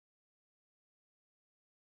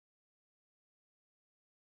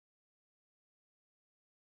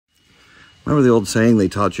Remember the old saying they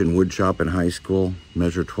taught you in wood shop in high school?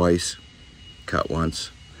 Measure twice, cut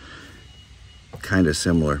once. Kind of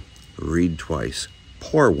similar. Read twice,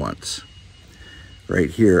 pour once. Right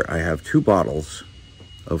here, I have 2 bottles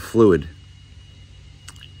of fluid.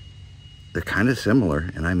 They're kind of similar,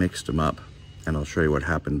 and I mixed them up, and I'll show you what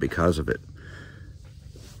happened because of it.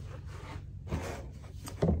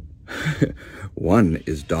 One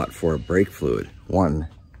is .4 brake fluid. One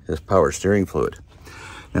is power steering fluid.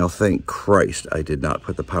 Now, thank Christ I did not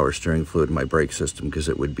put the power steering fluid in my brake system because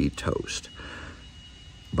it would be toast.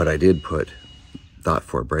 But I did put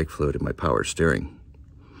 .4 brake fluid in my power steering.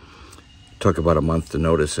 It took about a month to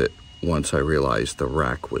notice it once I realized the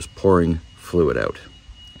rack was pouring fluid out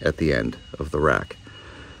at the end of the rack.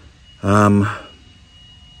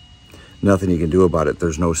 Nothing you can do about it.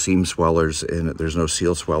 There's no seam swellers in it. There's no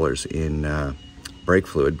seal swellers in brake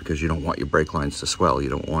fluid because you don't want your brake lines to swell. You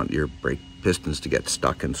don't want your brake pistons to get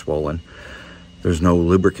stuck and swollen. There's no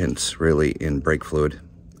lubricants really in brake fluid.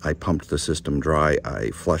 I pumped the system dry.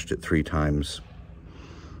 I flushed it 3 times.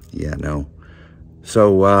 Yeah, no.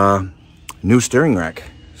 So, new steering rack.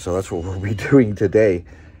 So that's what we'll be doing today.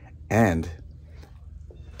 And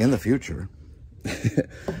in the future,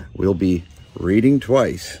 we'll be reading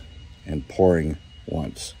twice and pouring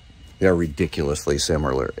once. They're ridiculously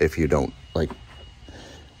similar if you don't, like,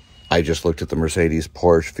 I just looked at the Mercedes,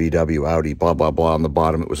 Porsche, VW, Audi, blah, blah, blah. On the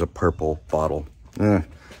bottom, it was a purple bottle.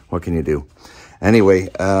 What can you do? Anyway,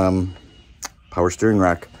 power steering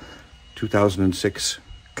rack, 2006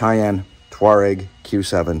 Cayenne, Touareg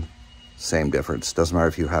Q7, same difference. Doesn't matter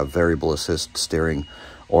if you have variable assist steering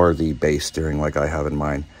or the base steering like I have in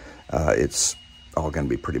mine. It's all going to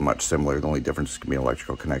be pretty much similar. The only difference is going to be an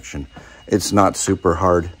electrical connection. It's not super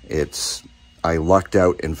hard. I lucked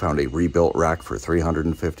out and found a rebuilt rack for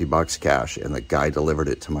 350 bucks cash, and the guy delivered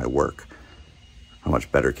it to my work. How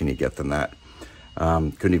much better can you get than that?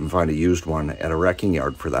 Couldn't even find a used one at a wrecking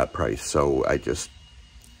yard for that price. So I just,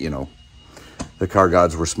 you know, the car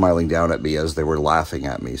gods were smiling down at me as they were laughing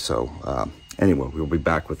at me. So anyway, we'll be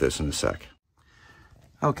back with this in a sec.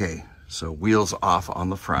 Okay, so wheels off on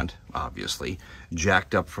the front, obviously.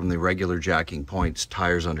 Jacked up from the regular jacking points,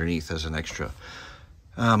 tires underneath as an extra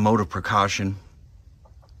mode of precaution.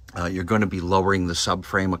 You're going to be lowering the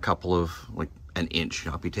subframe a couple of, like, an inch.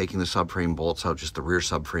 I'll be taking the subframe bolts out, just the rear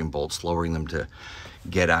subframe bolts, lowering them to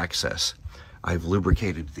get access. I've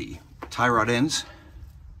lubricated the tie rod ends,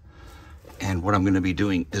 and what I'm going to be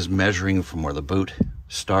doing is measuring from where the boot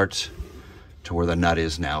starts to where the nut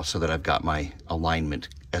is now, so that I've got my alignment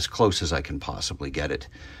as close as I can possibly get it.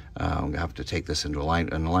 I'm going to have to take this into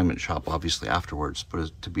an alignment shop, obviously, afterwards,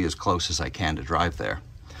 but to be as close as I can to drive there.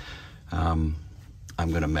 I'm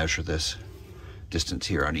going to measure this distance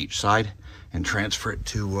here on each side and transfer it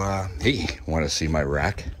to, hey, want to see my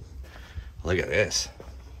rack? Look at this.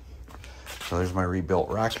 So there's my rebuilt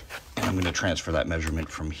rack, and I'm going to transfer that measurement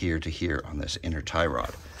from here to here on this inner tie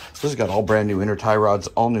rod. So this has got all brand new inner tie rods,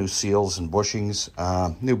 all new seals and bushings,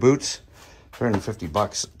 new boots, 350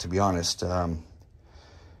 bucks, to be honest. You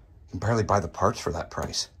can barely buy the parts for that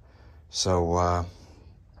price. So,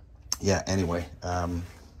 yeah, anyway,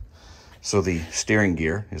 so the steering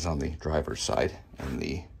gear is on the driver's side, and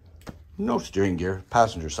the no steering gear,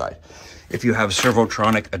 passenger side. If you have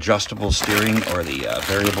servotronic adjustable steering or the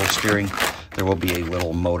variable steering, there will be a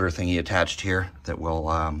little motor thingy attached here that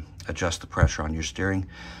will adjust the pressure on your steering,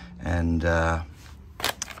 and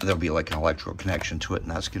there'll be like an electrical connection to it,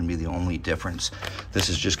 and that's going to be the only difference. This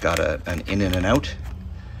has just got an in and an out,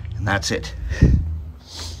 and that's it.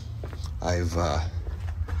 I've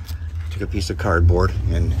took a piece of cardboard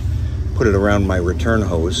and put it around my return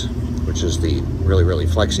hose, which is the really, really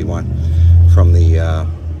flexy one from the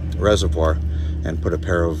reservoir, and put a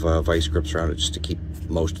pair of vice grips around it just to keep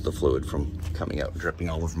most of the fluid from coming out and dripping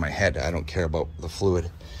all over my head. I don't care about the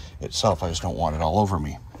fluid itself, I just don't want it all over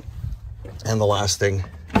me. And the last thing,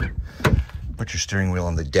 put your steering wheel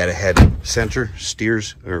on the dead ahead center,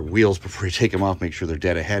 steers or wheels before you take them off, make sure they're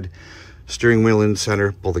dead ahead. Steering wheel in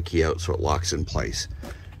center, pull the key out so it locks in place.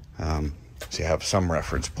 So you have some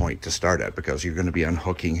reference point to start at, because you're going to be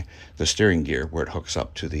unhooking the steering gear where it hooks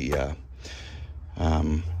up to the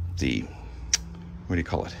what do you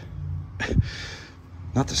call it?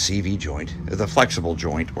 Not the CV joint, the flexible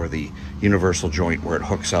joint, or the universal joint where it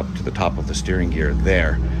hooks up to the top of the steering gear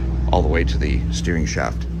there, all the way to the steering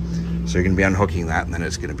shaft. So you're going to be unhooking that, and then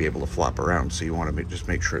it's going to be able to flop around. So you want to just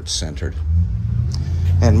make sure it's centered.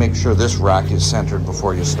 And make sure this rack is centered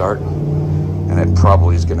before you start. And it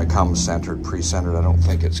probably is going to come centered, pre-centered. I don't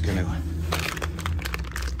think it's going to.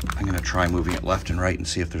 I'm going to try moving it left and right and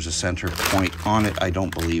see if there's a center point on it. I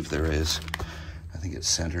don't believe there is. I think it's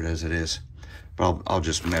centered as it is. But I'll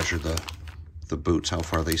just measure the boots, how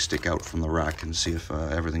far they stick out from the rack, and see if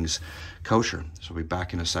everything's kosher. So I'll be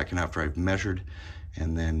back in a second after I've measured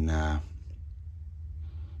and then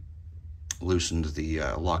loosened the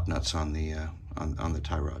lock nuts on the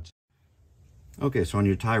tie rods. Okay, so on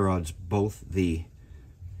your tie rods, both the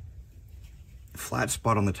flat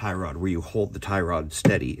spot on the tie rod where you hold the tie rod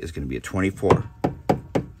steady is going to be a 24,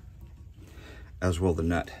 as will the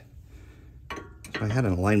nut. So I had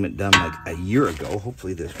an alignment done like a year ago.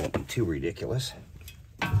 Hopefully this won't be too ridiculous.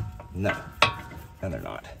 No, and they're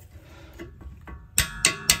not.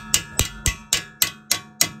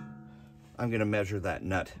 I'm going to measure that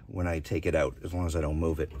nut when I take it out. As long as I don't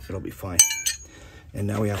move it, it'll be fine. And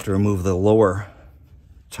now we have to remove the lower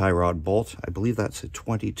tie rod bolt. I believe that's a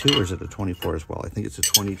 22, or is it a 24 as well? I think it's a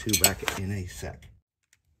 22 back in a sec.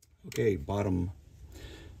 Okay, bottom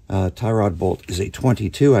tie rod bolt is a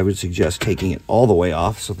 22. I would suggest taking it all the way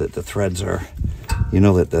off so that the threads are, you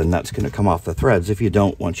know that the nut's going to come off the threads. If you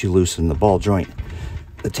don't, once you loosen the ball joint,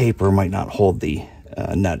 the taper might not hold the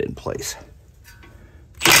nut in place.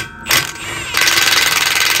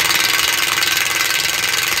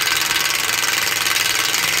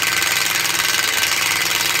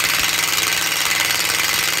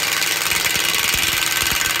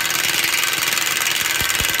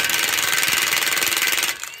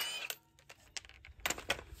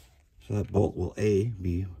 So that bolt will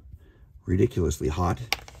be ridiculously hot,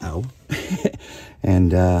 ow,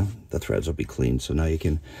 and the threads will be clean. So now you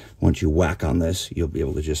can, once you whack on this, you'll be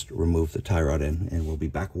able to just remove the tie rod in, and we'll be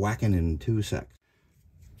back whacking in 2 seconds.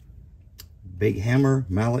 Big hammer,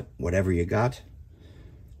 mallet, whatever you got,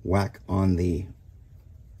 whack on the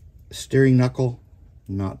steering knuckle,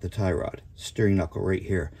 not the tie rod. Steering knuckle right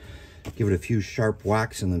here. Give it a few sharp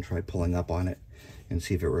whacks and then try pulling up on it and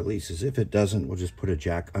see if it releases. If it doesn't, we'll just put a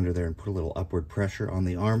jack under there and put a little upward pressure on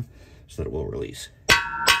the arm so that it will release.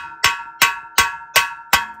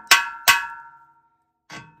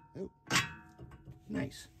 Oh,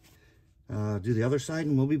 nice. Do the other side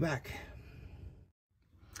and we'll be back.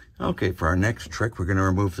 Okay, for our next trick, we're going to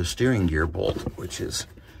remove the steering gear bolt, which is,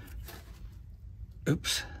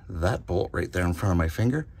 oops, that bolt right there in front of my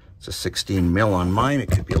finger. It's a 16 mil on mine. It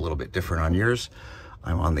could be a little bit different on yours.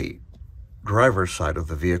 I'm on the driver's side of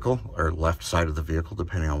the vehicle, or left side of the vehicle,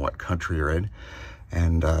 depending on what country you're in.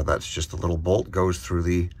 And that's just a little bolt, goes through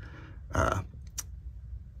the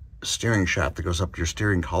steering shaft that goes up to your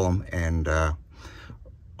steering column and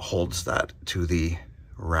holds that to the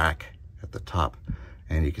rack at the top.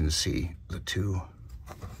 And you can see the 2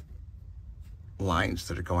 lines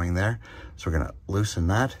that are going there. So we're gonna loosen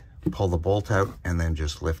that, pull the bolt out, and then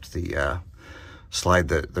just lift the slide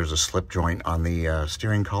there's a slip joint on the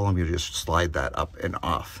steering column. You just slide that up and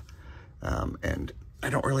off. And I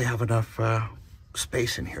don't really have enough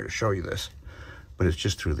space in here to show you this, but it's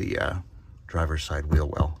just through the driver's side wheel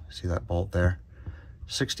well. See that bolt there?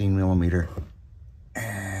 16 millimeter,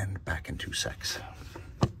 and back in 2 secs.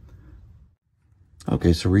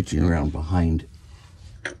 Okay, so reaching around behind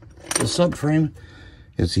the subframe,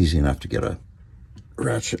 it's easy enough to get a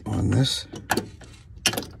ratchet on this.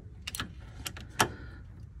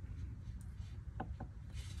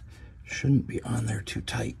 Shouldn't be on there too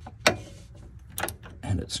tight,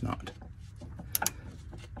 and it's not.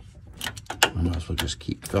 I might as well just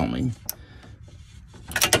keep filming.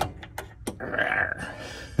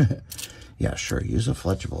 Yeah, sure, use a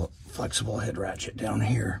flexible head ratchet down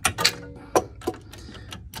here.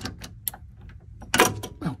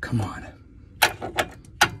 Oh, come on.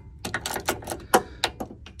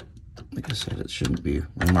 Like I said, it shouldn't be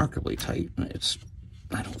remarkably tight.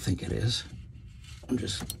 I don't think it is. I'm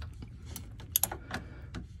just...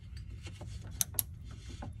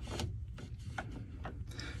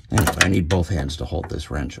 Anyway, I need both hands to hold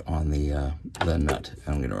this wrench on the nut.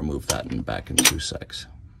 I'm going to remove that and back in 2 secs.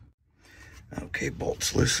 Okay,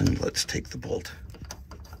 bolt's loosened. Let's take the bolt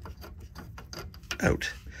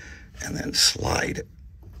out and then slide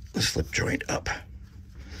the slip joint up.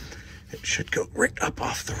 It should go right up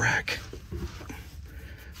off the rack.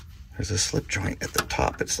 There's a slip joint at the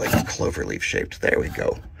top. It's like cloverleaf shaped. There we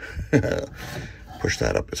go. Push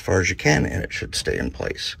that up as far as you can and it should stay in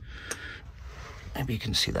place. Maybe you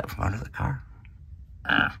can see that from under the car.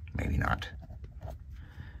 Maybe not.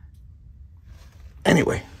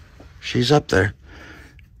 Anyway, she's up there.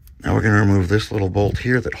 Now we're going to remove this little bolt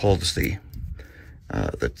here that holds the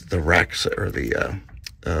racks, or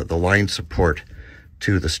the line support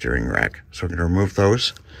to the steering rack. So we're going to remove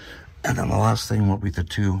those. And then the last thing will be the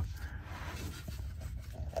 2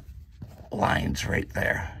 lines right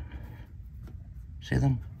there. See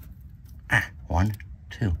them? 1,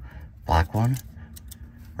 2. Black one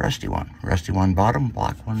Rusty one bottom,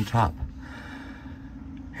 black one top.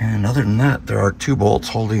 And other than that, there are 2 bolts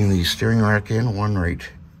holding the steering rack in, one right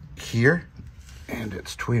here, and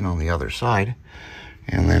its twin on the other side.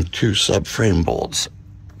 And then 2 subframe bolts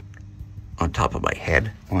on top of my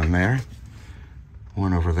head, one there,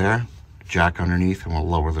 one over there, jack underneath, and we'll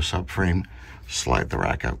lower the subframe, slide the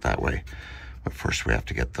rack out that way. But first we have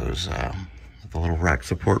to get those, the little rack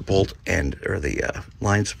support bolt or the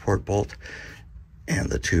line support bolt and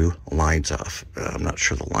the 2 lines off. I'm not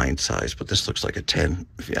sure the line size, but this looks like a 10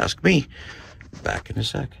 if you ask me. Back in a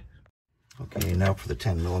sec. Okay, now for the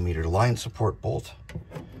 10mm line support bolt.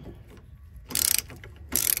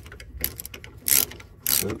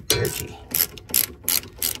 Oh, edgy.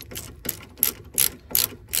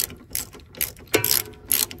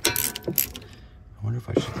 I wonder if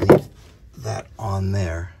I should leave that on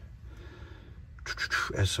there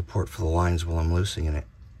as support for the lines while I'm loosening it.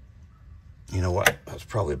 You know what? That's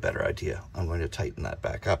probably a better idea. I'm going to tighten that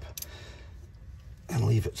back up and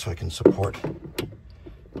leave it so I can support.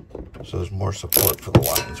 So there's more support for the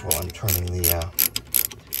lines while I'm turning the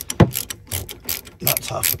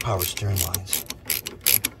nuts off the power steering lines.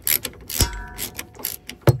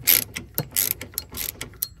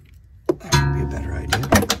 That would be a better idea.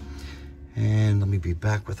 And let me be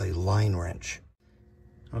back with a line wrench.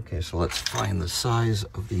 Okay, so let's find the size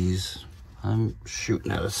of these. I'm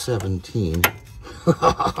shooting at a 17.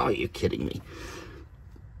 Are you kidding me?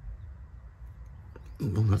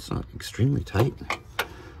 Well, that's not extremely tight.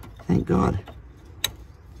 Thank God.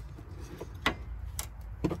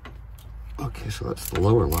 Okay, so that's the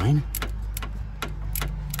lower line.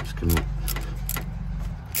 Just gonna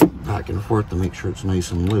back and forth to make sure it's nice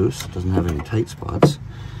and loose. It doesn't have any tight spots.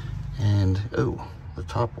 And, oh, the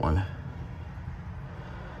top one.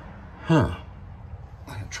 Huh.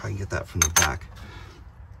 I'm gonna try and get that from the back.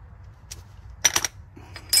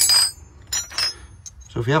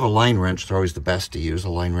 So if you have a line wrench, they're always the best to use. A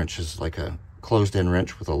line wrench is like a closed-end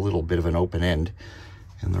wrench with a little bit of an open end,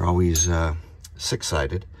 and they're always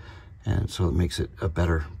 6-sided, and so it makes it a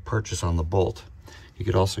better purchase on the bolt. You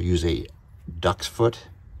could also use a duck's foot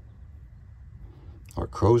or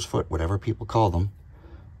crow's foot, whatever people call them,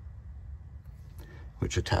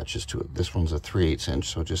 which attaches to it. This one's a 3/8 inch,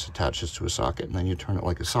 so it just attaches to a socket, and then you turn it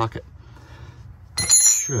like a socket.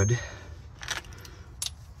 Should.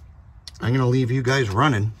 I'm gonna leave you guys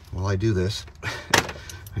running while I do this.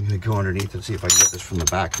 I'm gonna go underneath and see if I can get this from the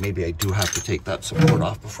back. Maybe I do have to take that support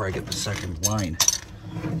off before I get the second line.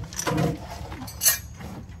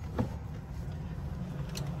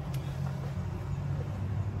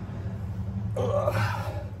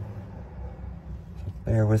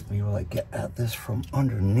 Bear with me while I get at this from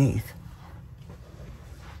underneath.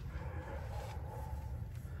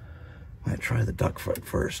 I'm gonna try the duck foot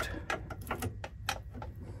first.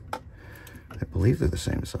 I believe they're the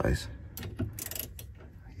same size.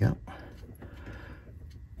 Yep.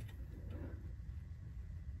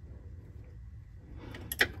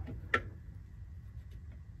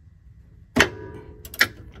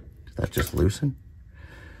 Did that just loosen?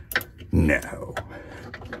 No.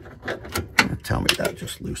 Tell me that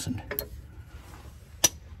just loosened.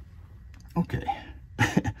 Okay.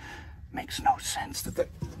 Makes no sense that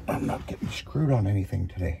I'm not getting screwed on anything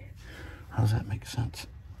today. How does that make sense?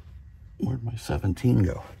 Where'd my 17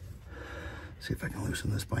 go? See if I can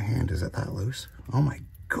loosen this by hand. Is it that loose? Oh my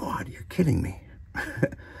God, you're kidding me.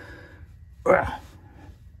 Come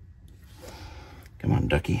on,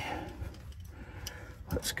 ducky.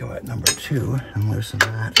 Let's go at number 2 and loosen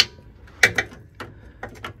that.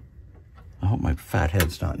 I hope my fat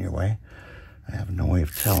head's not in your way. I have no way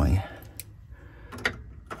of telling.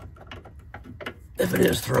 If it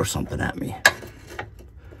is, throw something at me.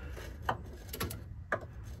 Oh,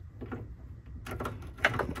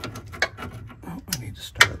 I need to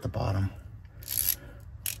start at the bottom.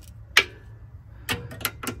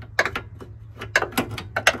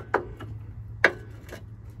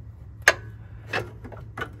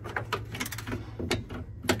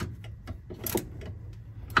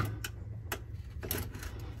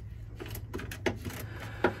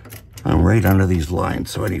 I'm right under these lines,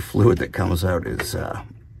 so any fluid that comes out is, oh,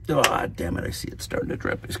 damn it, I see it starting to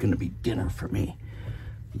drip. It's going to be dinner for me.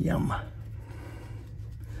 Yum.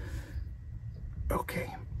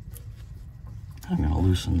 Okay. I'm going to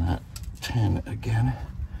loosen that 10 again.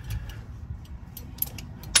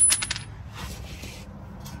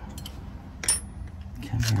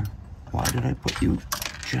 Come here. Why did I put you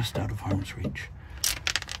just out of harm's reach?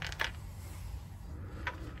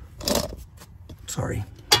 Sorry.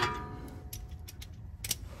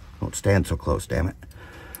 Don't stand so close, damn it.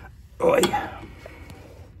 Oi.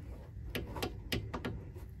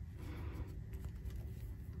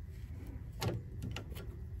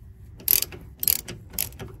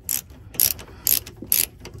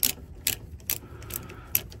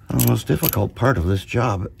 The most difficult part of this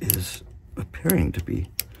job is appearing to be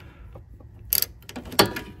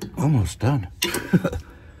almost done.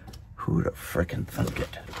 Who'd have frickin' thunk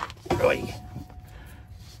it? Really?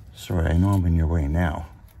 Sorry, I know I'm in your way now,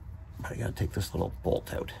 but I gotta take this little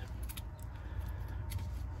bolt out.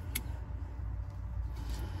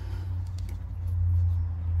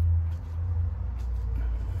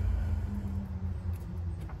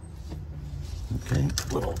 Okay,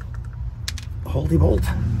 little holdy bolt.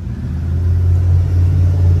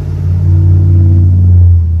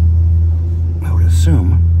 I would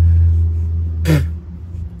assume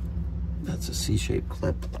that's a C-shaped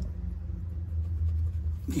clip.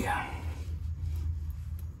 Yeah.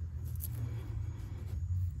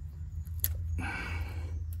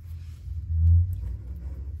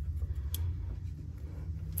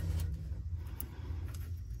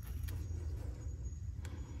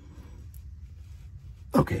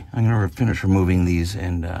 Okay, I'm going to finish removing these,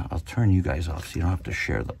 and I'll turn you guys off so you don't have to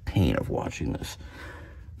share the pain of watching this.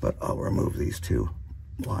 But I'll remove these two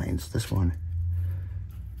lines. This one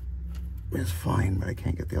is fine, but I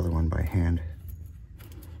can't get the other one by hand.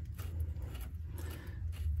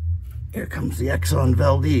 Here comes the Exxon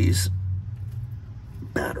Valdez.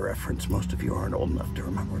 Bad reference. Most of you aren't old enough to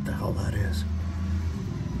remember what the hell that is.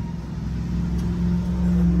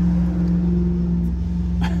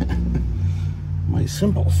 My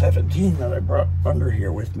simple 17 that I brought under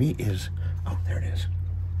here with me is, oh, there it is.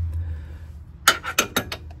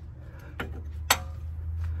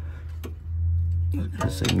 I was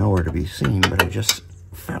gonna say nowhere to be seen, but I just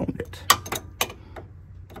found it.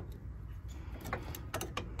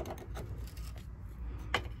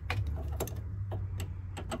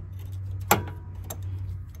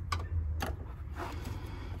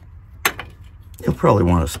 You'll probably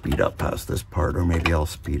want to speed up past this part, or maybe I'll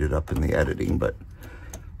speed it up in the editing, but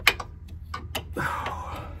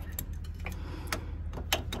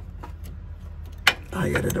I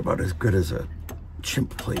edit about as good as a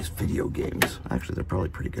chimp plays video games. Actually, they're probably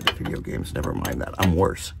pretty good at video games. Never mind that. I'm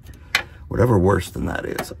worse. Whatever worse than that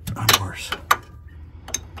is, I'm worse.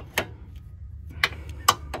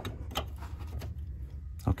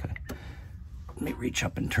 Okay. Let me reach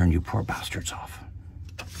up and turn you poor bastards off.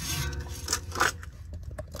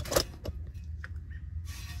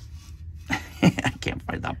 I can't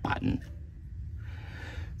find that button.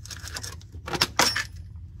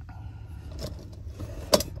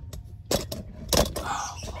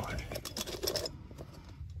 Oh, Lord.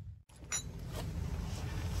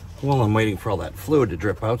 While I'm waiting for all that fluid to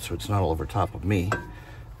drip out so it's not all over top of me,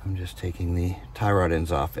 I'm just taking the tie rod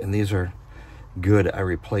ends off, and these are good. I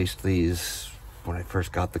replaced these when I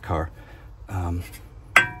first got the car. So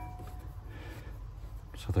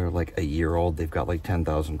they're like a year old. They've got like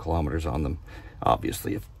 10,000 kilometers on them.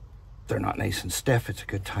 Obviously, if they're not nice and stiff, it's a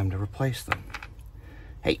good time to replace them.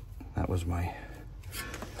 Hey, that was my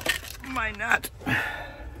nut.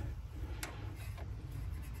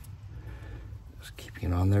 Just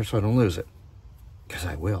keeping it on there so I don't lose it, because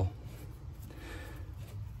I will.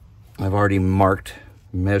 I've already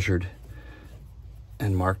measured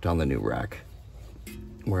and marked on the new rack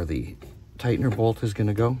where the tightener bolt is going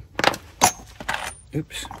to go.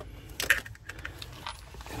 Oops.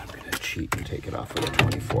 And I'm going to cheat and take it off with a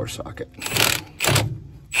 24 socket.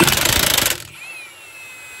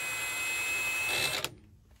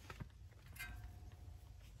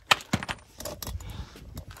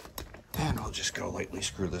 And I'll just go lightly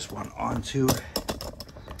screw this one onto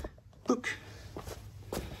book,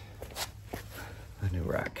 the new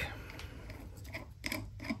rack.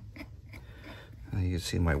 And you can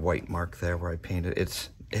see my white mark there where I painted.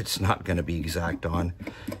 It's not going to be exact on.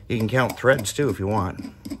 You can count threads too if you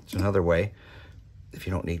want. It's another way if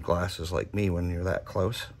you don't need glasses like me when you're that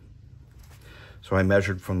close. So I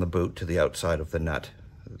measured from the boot to the outside of the nut,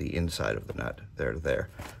 the inside of the nut, there to there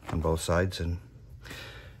on both sides, and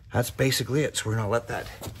that's basically it. So we're going to let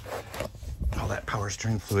all that power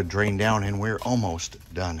steering fluid drain down, and we're almost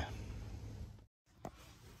done.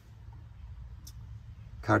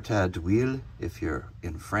 Carte d'huile if you're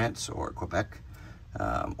in France or Quebec.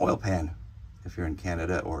 Oil pan if you're in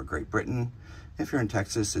Canada or Great Britain. If you're in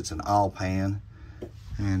Texas, it's an oil pan.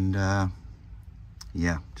 And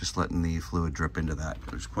yeah, just letting the fluid drip into that.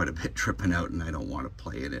 There's quite a bit dripping out, and I don't want to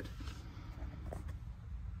play in it.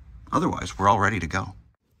 Otherwise, we're all ready to go.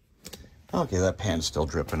 Okay, that pan's still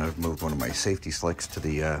dripping. I've moved one of my safety slicks to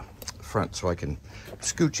the front so I can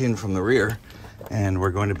scooch in from the rear. And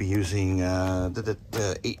we're going to be using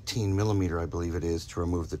the 18 millimeter, I believe it is, to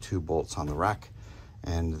remove the two bolts on the rack,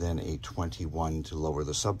 and then a 21 to lower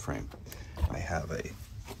the subframe. I have a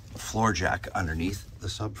floor jack underneath the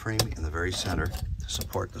subframe in the very center to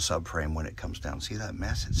support the subframe when it comes down. See that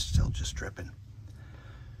mess? It's still just dripping.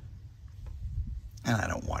 And I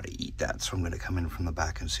don't want to eat that, so I'm going to come in from the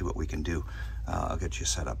back and see what we can do. I'll get you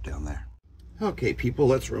set up down there. Okay, people,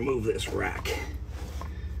 let's remove this rack.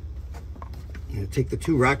 I'm going to take the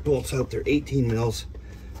 2 rack bolts out. They're 18 mils.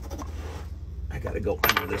 I got to go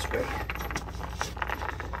under this way,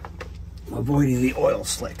 avoiding the oil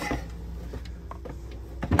slick.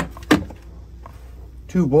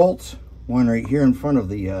 2 bolts, one right here in front of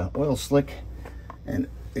the oil slick, and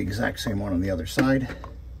the exact same one on the other side.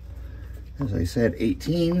 As I said,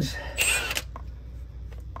 18s.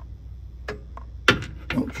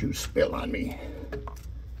 Don't you spill on me.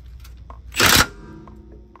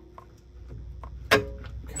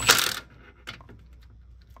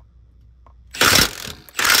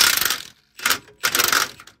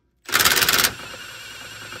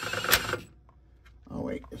 Oh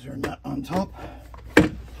wait, is there a nut on top?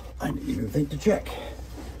 I didn't even think to check.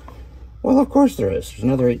 Well, of course there is. There's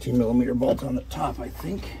another 18mm bolt on the top, I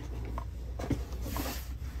think.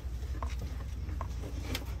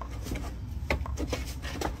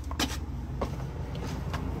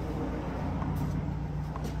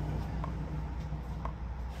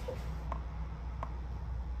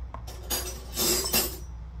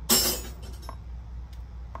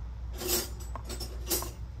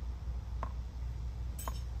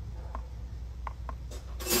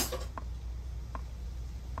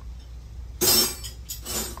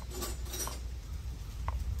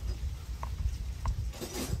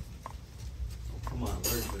 Come on,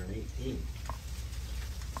 where's there an 18?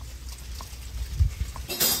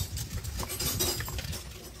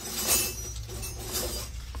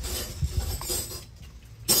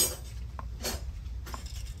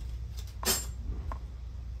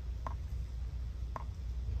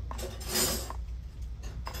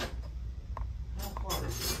 How far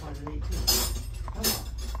is this find an 18? Come on.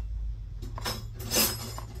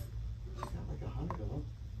 It's got like 100 of them.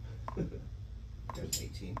 There's an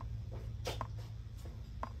 18.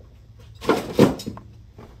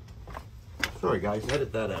 Sorry guys,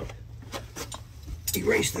 edit that out.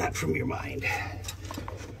 Erase that from your mind.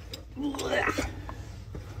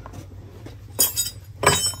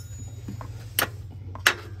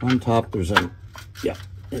 On top there's a, yeah,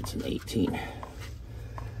 it's an 18.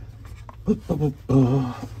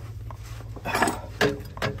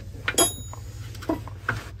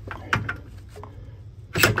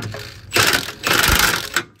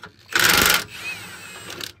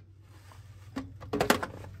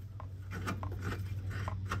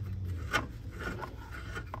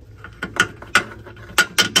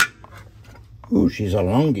 Ooh, she's a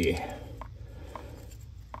longie.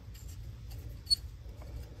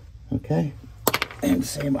 Okay, and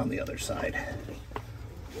same on the other side.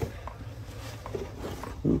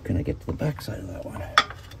 Ooh, can I get to the back side of that one?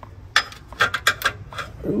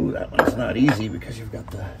 Ooh, that one's not easy because you've got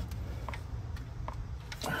the...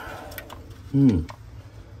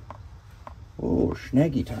 Oh,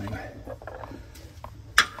 snaggy time.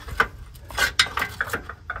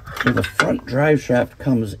 So the front drive shaft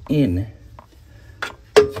comes in.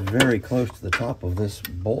 It's very close to the top of this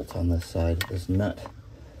bolt on this side, this nut.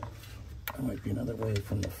 There might be another way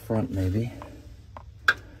from the front, maybe.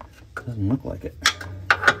 Doesn't look like it.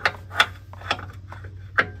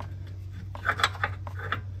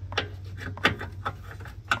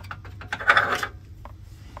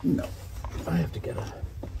 No, I have to get a...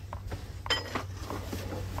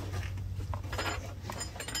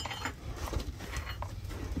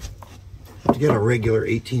 get a regular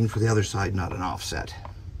 18 for the other side, not an offset.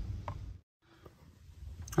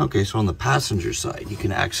 Okay, so on the passenger side, you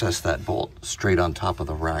can access that bolt straight on top of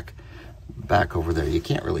the rack back over there. You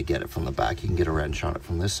can't really get it from the back. You can get a wrench on it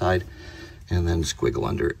from this side and then squiggle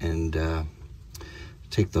under and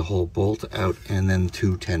take the whole bolt out, and then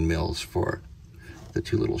 2 10 mils for the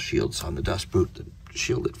 2 little shields on the dust boot that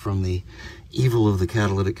shield it from the evil of the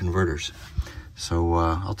catalytic converters. So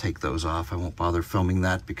I'll take those off. I won't bother filming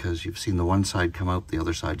that because you've seen the one side come out, the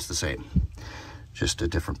other side's the same. Just a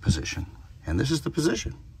different position. And this is the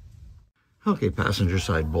position. Okay, passenger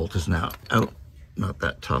side bolt is now out. Not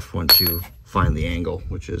that tough once you find the angle,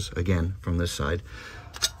 which is, again, from this side.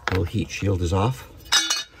 Little heat shield is off.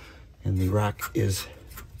 And the rack is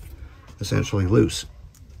essentially loose.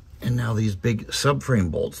 And now these big subframe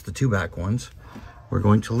bolts, the 2 back ones, we're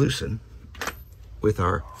going to loosen with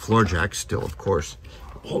our floor jack still, of course,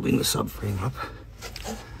 holding the subframe up.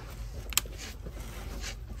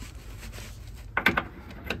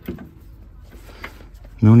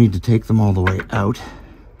 No need to take them all the way out.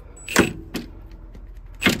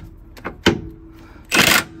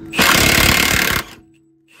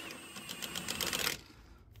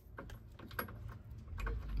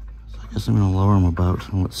 Guess I'm gonna lower them about,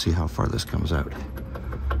 and let's see how far this comes out.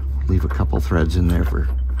 Leave a couple threads in there for,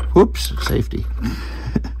 whoops, safety.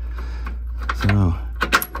 So,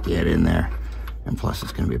 get in there. And plus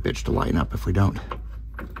it's gonna be a bitch to line up if we don't.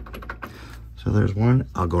 So there's one.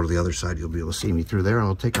 I'll go to the other side. You'll be able to see me through there, and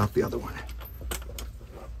I'll take off the other one.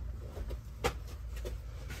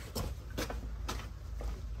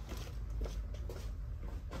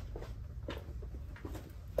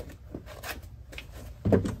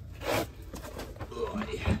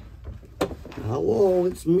 Hello,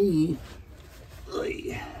 it's me.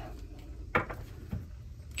 Oy. Come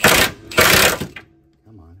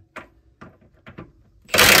on.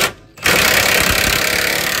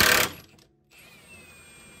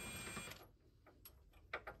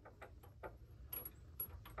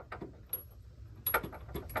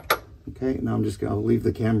 Okay, now I'm just gonna leave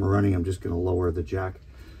the camera running. I'm just gonna lower the jack,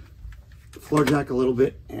 floor jack a little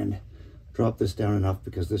bit, and drop this down enough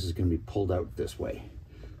because this is gonna be pulled out this way.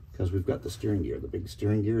 Because we've got the steering gear. The big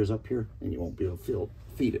steering gear is up here, and you won't be able to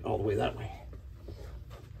feed it all the way that way.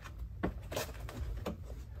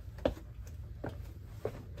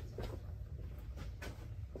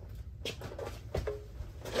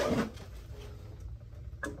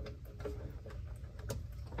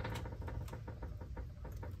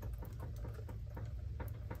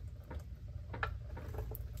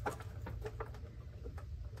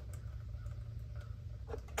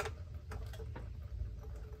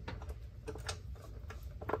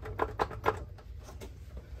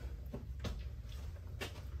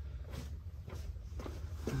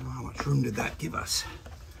 How much room did that give us?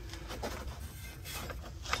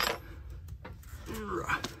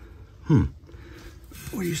 What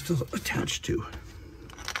are you still attached to?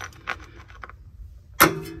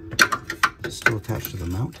 It's still attached to the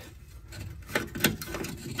mount?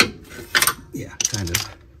 Yeah, kind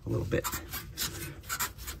of, a little bit.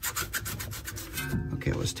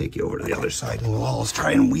 Okay, let's take you over to the other side, and we'll all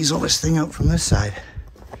try and weasel this thing out from this side.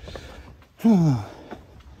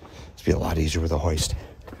 It's be a lot easier with a hoist.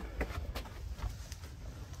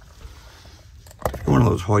 You're one of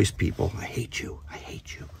those hoist people. I hate you. I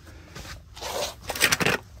hate you.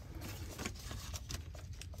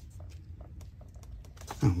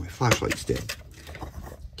 Oh, my flashlight's dead.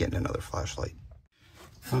 Getting another flashlight.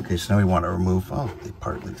 Okay, so now we want to remove, oh, they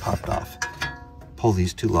partly popped off. Pull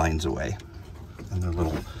these two lines away. And their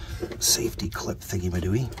little safety clip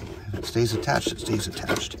thingy-madooey. If it stays attached, it stays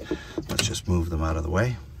attached. Let's just move them out of the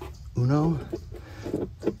way. Uno.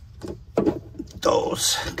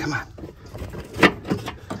 Dos. Come on.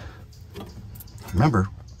 Remember,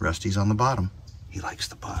 Rusty's on the bottom. He likes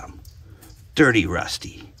the bottom. Dirty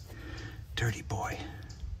Rusty. Dirty boy.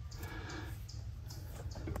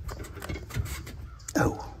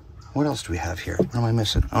 Oh, what else do we have here? What am I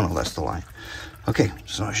missing? Oh no, that's the line. Okay,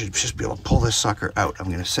 so I should just be able to pull this sucker out. I'm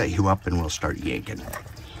gonna set you up and we'll start yanking.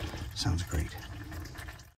 Sounds great.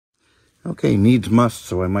 Okay, needs must,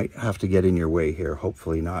 so I might have to get in your way here.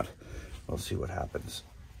 Hopefully not. We'll see what happens.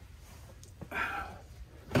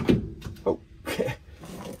 Oh,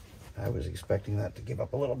 I was expecting that to give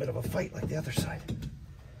up a little bit of a fight like the other side.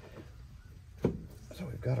 So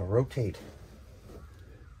we've got to rotate.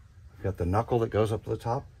 We've got the knuckle that goes up to the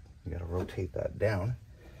top. We got to rotate that down.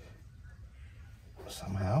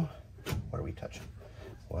 Somehow. What are we touching?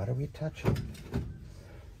 What are we touching?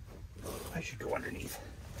 I should go underneath.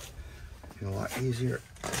 Feel a lot easier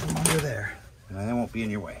from under there, and then I won't be in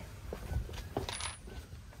your way.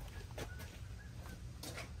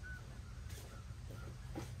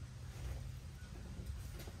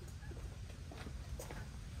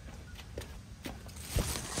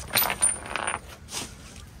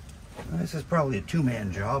 This is probably a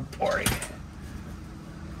two-man job or a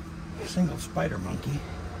single spider monkey.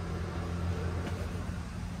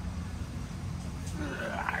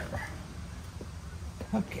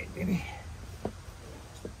 Okay, baby.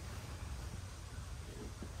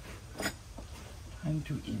 Time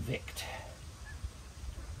to evict.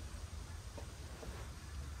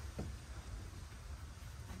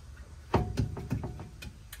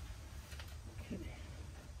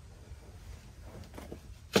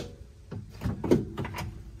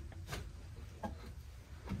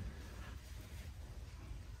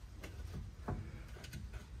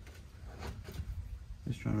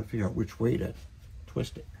 Just trying to figure out which way to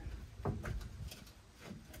twist it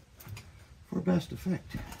for best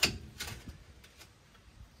effect.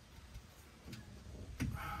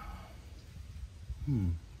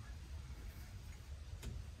 Can't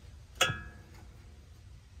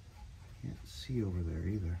see over there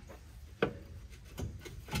either.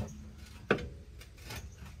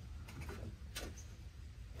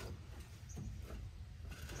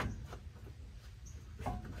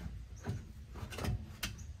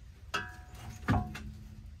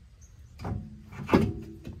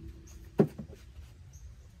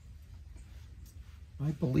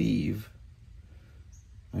 I believe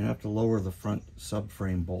I'm gonna have to lower the front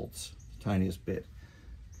subframe bolts the tiniest bit,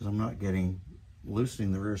 because I'm not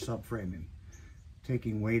loosening the rear subframe and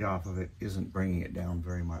taking weight off of it isn't bringing it down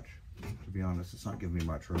very much. To be honest, it's not giving me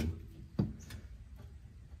much room.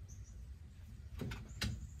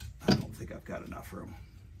 I don't think I've got enough room.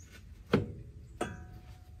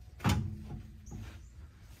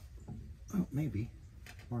 Oh, maybe,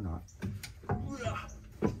 or not.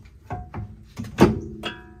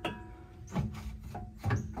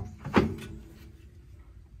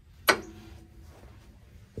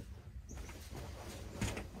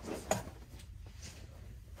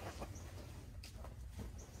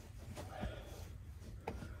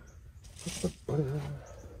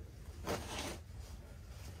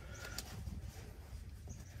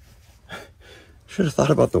 Should have thought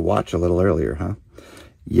about the watch a little earlier, huh?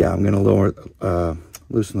 Yeah, I'm going to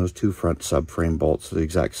loosen those two front subframe bolts to the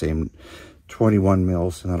exact same 21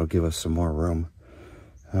 mils, and that'll give us some more room.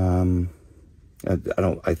 I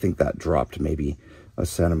think that dropped maybe a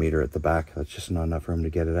centimeter at the back. That's just not enough room to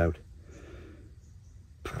get it out.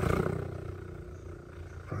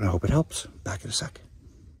 I hope it helps. Back in a sec.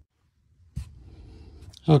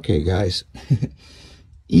 Okay, guys.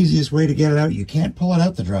 Easiest way to get it out, you can't pull it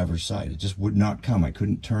out the driver's side. It just would not come. I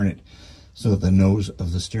couldn't turn it so that the nose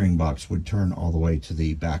of the steering box would turn all the way to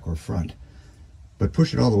the back or front. But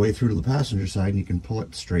push it all the way through to the passenger side and you can pull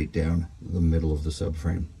it straight down the middle of the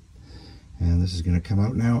subframe. And this is going to come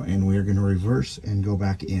out now, and we're going to reverse and go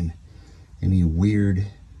back in. Any weird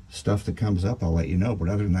stuff that comes up, I'll let you know. But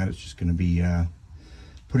other than that, it's just going to be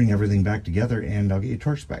putting everything back together, and I'll get you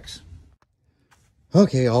torque specs.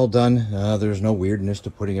 Okay, all done. There's no weirdness to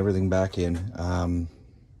putting everything back in.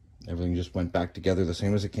 Everything just went back together the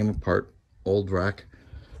same as it came apart. Old rack,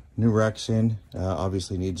 new rack's in.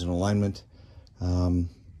 Obviously needs an alignment.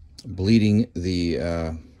 Bleeding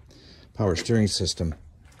the power steering system.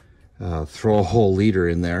 Throw a whole liter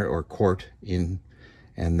in there, or quart in,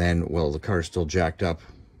 and then, well, the car's still jacked up.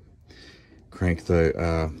 Crank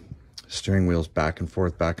the steering wheels back and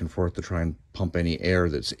forth to try and pump any air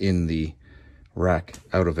that's in the rack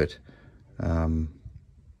out of it. Then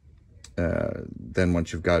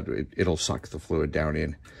once you've got it, it'll suck the fluid down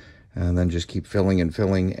in, and then just keep filling and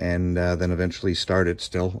filling, and then eventually start it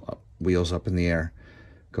still, wheels up in the air.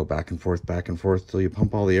 Go back and forth till you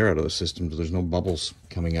pump all the air out of the system so there's no bubbles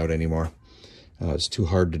coming out anymore. It's too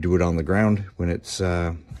hard to do it on the ground when it's,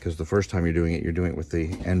 because the first time you're doing it with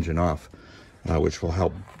the engine off, which will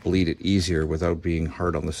help bleed it easier without being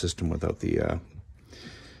hard on the system, without the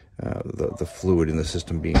fluid in the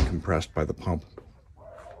system being compressed by the pump.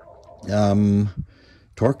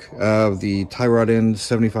 Torque, the tie rod end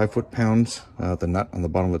 75 foot-pounds. The nut on the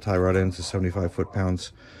bottom of the tie rod ends is 75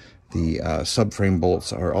 foot-pounds. The subframe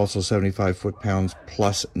bolts are also 75 foot-pounds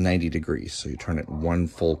plus 90 degrees. So you turn it one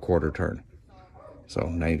full quarter turn. So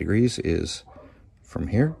 90 degrees is from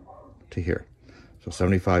here to here. So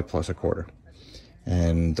 75 plus a quarter.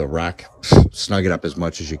 And the rack, snug it up as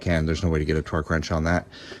much as you can. There's no way to get a torque wrench on that,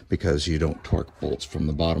 because you don't torque bolts from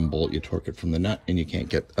the bottom bolt. You torque it from the nut, and you can't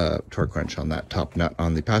get a torque wrench on that top nut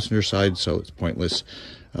on the passenger side, so it's pointless.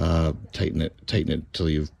 Tighten it till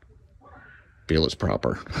you feel it's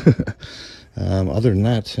proper. Other than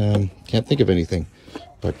that, can't think of anything.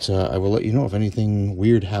 But I will let you know if anything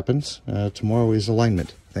weird happens. Tomorrow is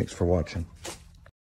alignment. Thanks for watching.